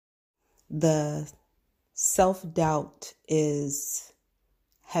The self-doubt is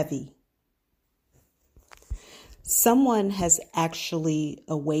heavy. Someone has actually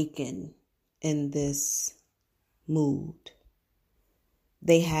awakened in this mood.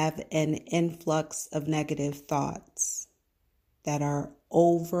 They have an influx of negative thoughts that are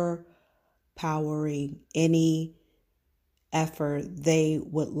overpowering any effort they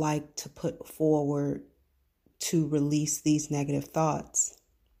would like to put forward to release these negative thoughts.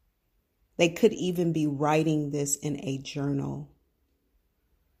 They could even be writing this in a journal,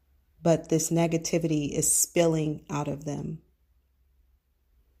 but this negativity is spilling out of them.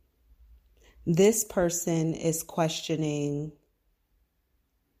 This person is questioning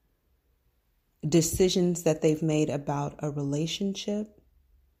decisions that they've made about a relationship,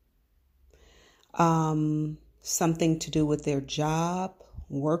 something to do with their job,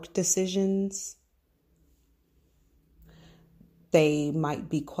 work decisions. They might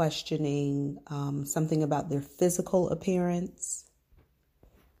be questioning something about their physical appearance,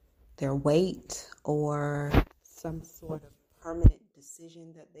 their weight, or some sort of permanent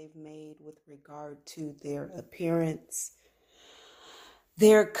decision that they've made with regard to their appearance.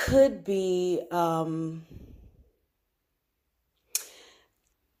 There could be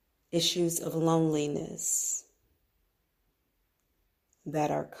issues of loneliness that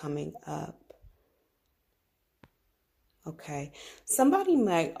are coming up. Okay. Somebody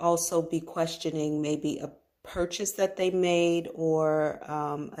might also be questioning maybe a purchase that they made or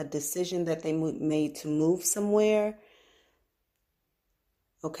a decision that they made to move somewhere.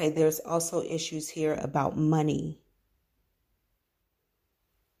 Okay. There's also issues here about money.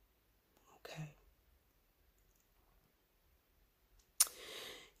 Okay.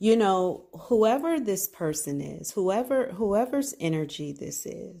 You know, whoever this person is, whoever's energy this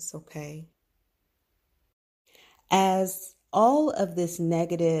is, okay, as all of this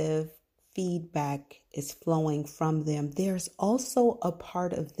negative feedback is flowing from them, there's also a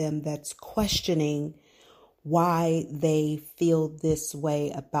part of them that's questioning why they feel this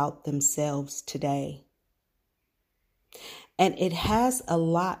way about themselves today. And it has a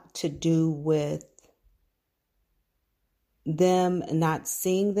lot to do with them not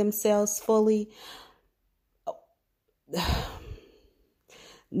seeing themselves fully.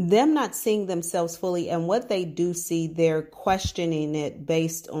 Them not seeing themselves fully, and what they do see, they're questioning it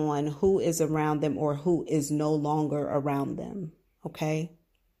based on who is around them or who is no longer around them. Okay.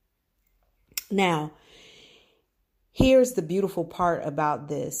 Now, here's the beautiful part about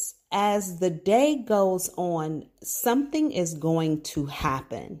this. As the day goes on, something is going to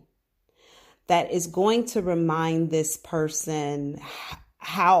happen that is going to remind this person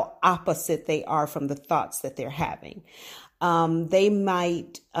how opposite they are from the thoughts that they're having. They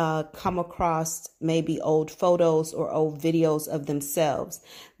might come across maybe old photos or old videos of themselves.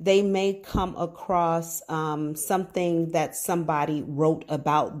 They may come across something that somebody wrote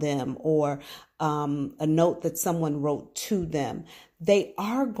about them or a note that someone wrote to them. They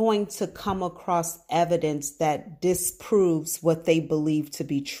are going to come across evidence that disproves what they believe to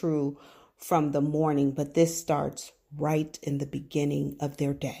be true from the morning, but this starts right in the beginning of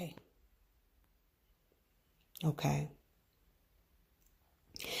their day. Okay.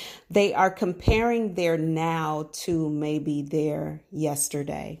 They are comparing their now to maybe their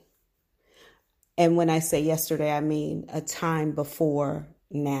yesterday. And when I say yesterday, I mean a time before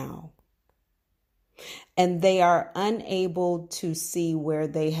now. And they are unable to see where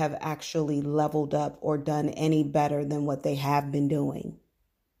they have actually leveled up or done any better than what they have been doing.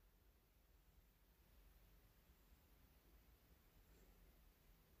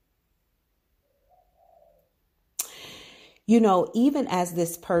 You know, even as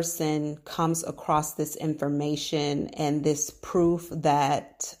this person comes across this information and this proof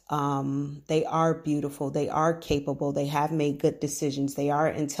that they are beautiful, they are capable, they have made good decisions, they are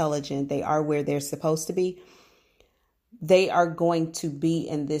intelligent, they are where they're supposed to be, they are going to be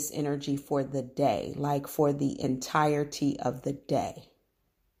in this energy for the day, like for the entirety of the day.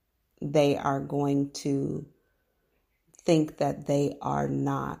 They are going to think that they are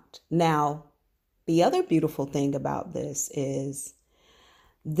not. Now, the other beautiful thing about this is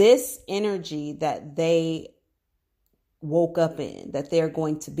this energy that they woke up in, that they're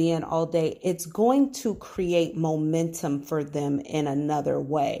going to be in all day, it's going to create momentum for them in another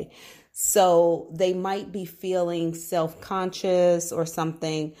way. So they might be feeling self-conscious or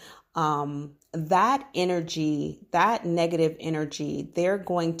something. That energy, that negative energy, they're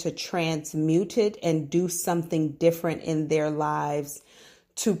going to transmute it and do something different in their lives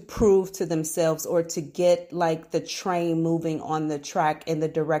to prove to themselves or to get like the train moving on the track in the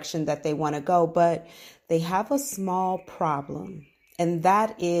direction that they want to go. But they have a small problem, and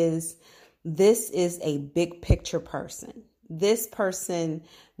that is This is a big picture person. This person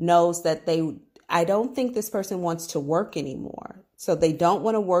knows that I don't think this person wants to work anymore. So they don't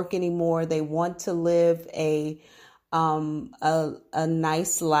want to work anymore. They want to live a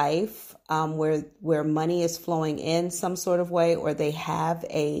nice life where money is flowing in some sort of way, or they have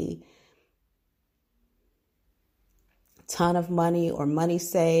a ton of money or money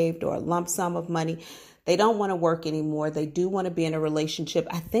saved or a lump sum of money. They don't want to work anymore. They do want to be in a relationship.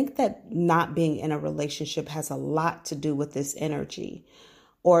 I think that not being in a relationship has a lot to do with this energy,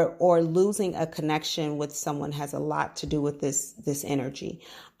 or losing a connection with someone has a lot to do with this energy.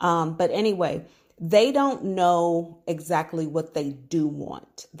 But anyway, they don't know exactly what they do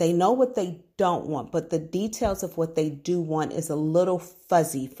want. They know what they don't want, but the details of what they do want is a little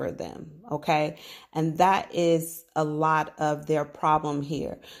fuzzy for them. Okay. And that is a lot of their problem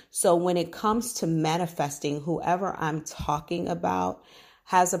here. So when it comes to manifesting, whoever I'm talking about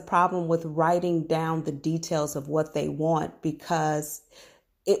has a problem with writing down the details of what they want, because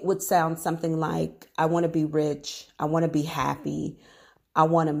it would sound something like, I want to be rich. I want to be happy. I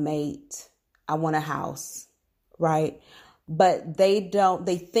want a mate. I want a house, right? But they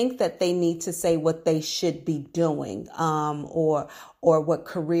think that they need to say what they should be doing, or what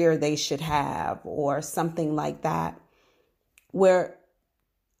career they should have, or something like that.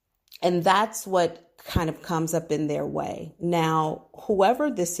 And that's what kind of comes up in their way. Now, whoever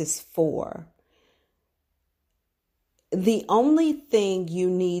this is for, the only thing you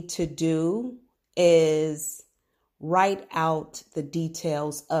need to do is write out the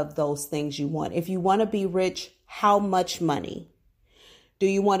details of those things you want. If you want to be rich, how much money? Do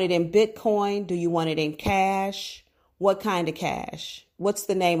you want it in Bitcoin? Do you want it in cash? What kind of cash? What's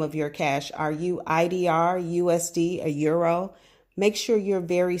the name of your cash? Are you IDR, USD, a euro? Make sure you're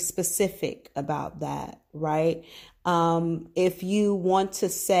very specific about that, right? If you want to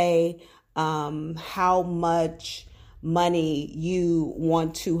say how much money you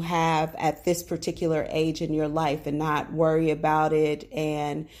want to have at this particular age in your life and not worry about it,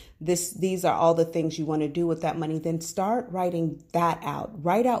 and these are all the things you want to do with that money, then start writing that out.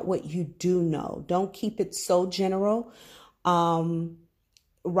 Write out what you do know. Don't keep it so general.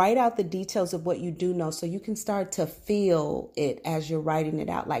 Write out the details of what you do know, so you can start to feel it as you're writing it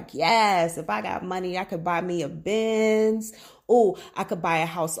out. Like, yes, if I got money, I could buy me a Benz. Oh, I could buy a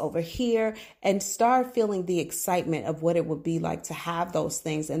house over here, and start feeling the excitement of what it would be like to have those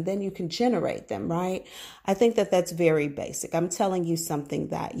things. And then you can generate them, right? I think that that's very basic. I'm telling you something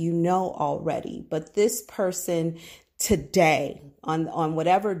that you know already, but this person today, on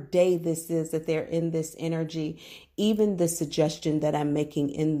whatever day this is that they're in this energy, even the suggestion that I'm making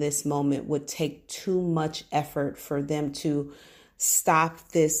in this moment would take too much effort for them to stop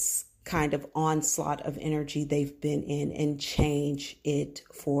this kind of onslaught of energy they've been in and change it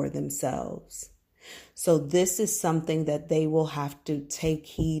for themselves. So this is something that they will have to take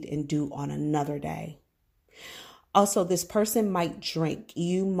heed and do on another day. Also, this person might drink.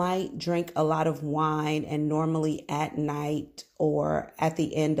 You might drink a lot of wine, and normally at night or at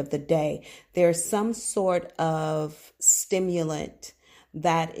the end of the day, there's some sort of stimulant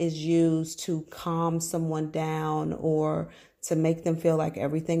that is used to calm someone down or to make them feel like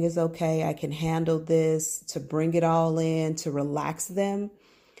everything is okay. I can handle this, to bring it all in, to relax them.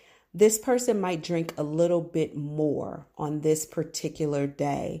 This person might drink a little bit more on this particular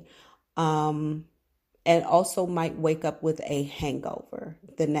day. And also might wake up with a hangover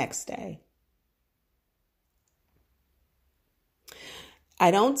the next day.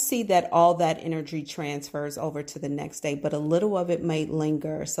 I don't see that all that energy transfers over to the next day, but a little of it might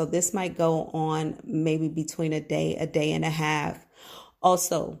linger. So this might go on maybe between a day and a half.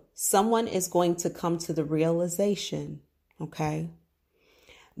 Also, someone is going to come to the realization, okay,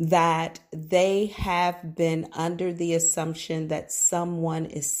 that they have been under the assumption that someone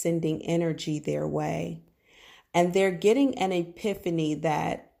is sending energy their way. And they're getting an epiphany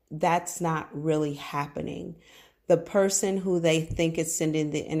that that's not really happening. The person who they think is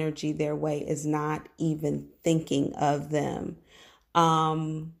sending the energy their way is not even thinking of them.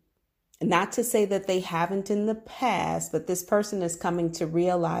 Not to say that they haven't in the past, but this person is coming to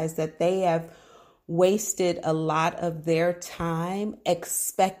realize that they have wasted a lot of their time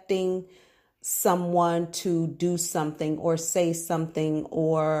expecting someone to do something or say something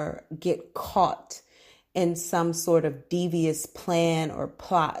or get caught in some sort of devious plan or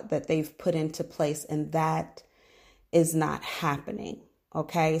plot that they've put into place, and that is not happening.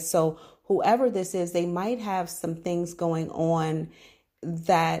 Okay, so whoever this is, they might have some things going on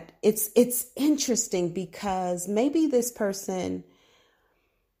that it's interesting, because maybe this person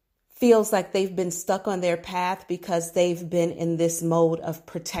feels like they've been stuck on their path because they've been in this mode of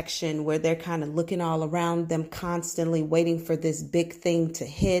protection where they're kind of looking all around them, constantly waiting for this big thing to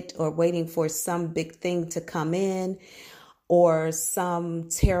hit or waiting for some big thing to come in or some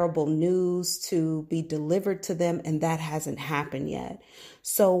terrible news to be delivered to them, and that hasn't happened yet.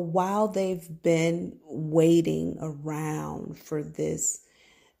 So while they've been waiting around for this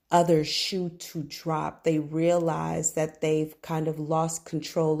other shoe to drop, they realize that they've kind of lost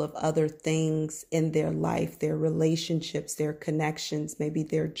control of other things in their life, their relationships, their connections, maybe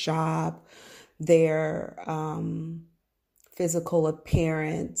their job, their physical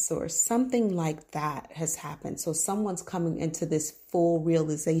appearance, or something like that has happened. So someone's coming into this full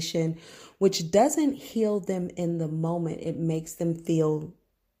realization, which doesn't heal them in the moment. It makes them feel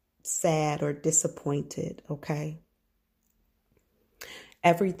sad or disappointed, okay?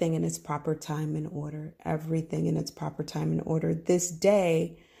 Everything in its proper time and order. Everything in its proper time and order. This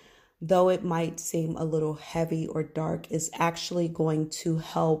day, though it might seem a little heavy or dark, is actually going to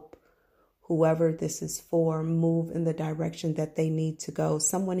help whoever this is for move in the direction that they need to go.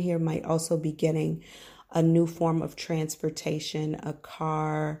 Someone here might also be getting a new form of transportation, a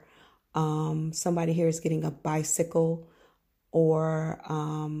car. Somebody here is getting a bicycle or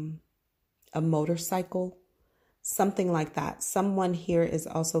a motorcycle. Something like that. Someone here is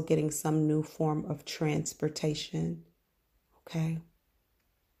also getting some new form of transportation. Okay.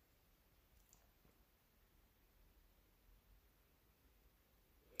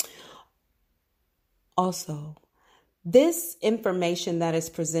 Also, this information that is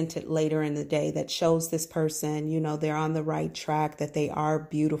presented later in the day that shows this person, you know, they're on the right track, that they are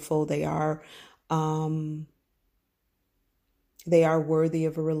beautiful, they are worthy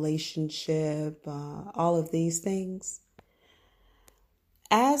of a relationship, all of these things.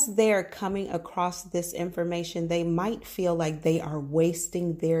 As they're coming across this information, they might feel like they are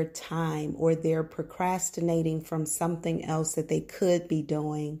wasting their time or they're procrastinating from something else that they could be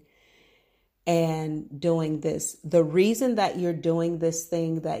doing and doing this. The reason that you're doing this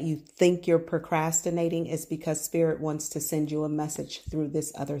thing that you think you're procrastinating is because Spirit wants to send you a message through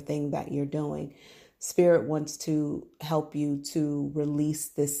this other thing that you're doing. Spirit wants to help you to release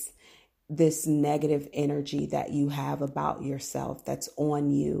this negative energy that you have about yourself, that's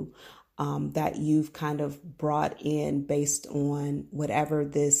on you, that you've kind of brought in based on whatever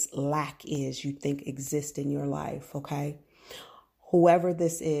this lack is you think exists in your life, okay? Whoever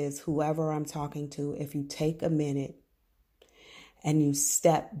this is, whoever I'm talking to, if you take a minute and you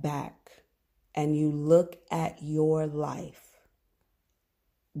step back and you look at your life,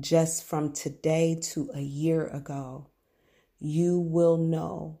 just from today to a year ago, you will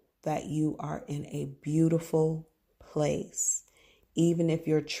know that you are in a beautiful place. Even if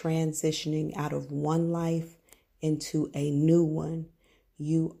you're transitioning out of one life into a new one,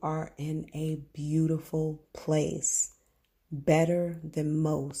 you are in a beautiful place. Better than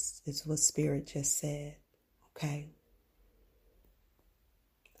most is what Spirit just said. Okay?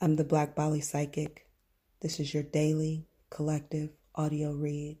 I'm the Black Bali Psychic. This is your daily collective audio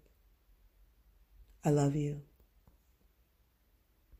read. I love you.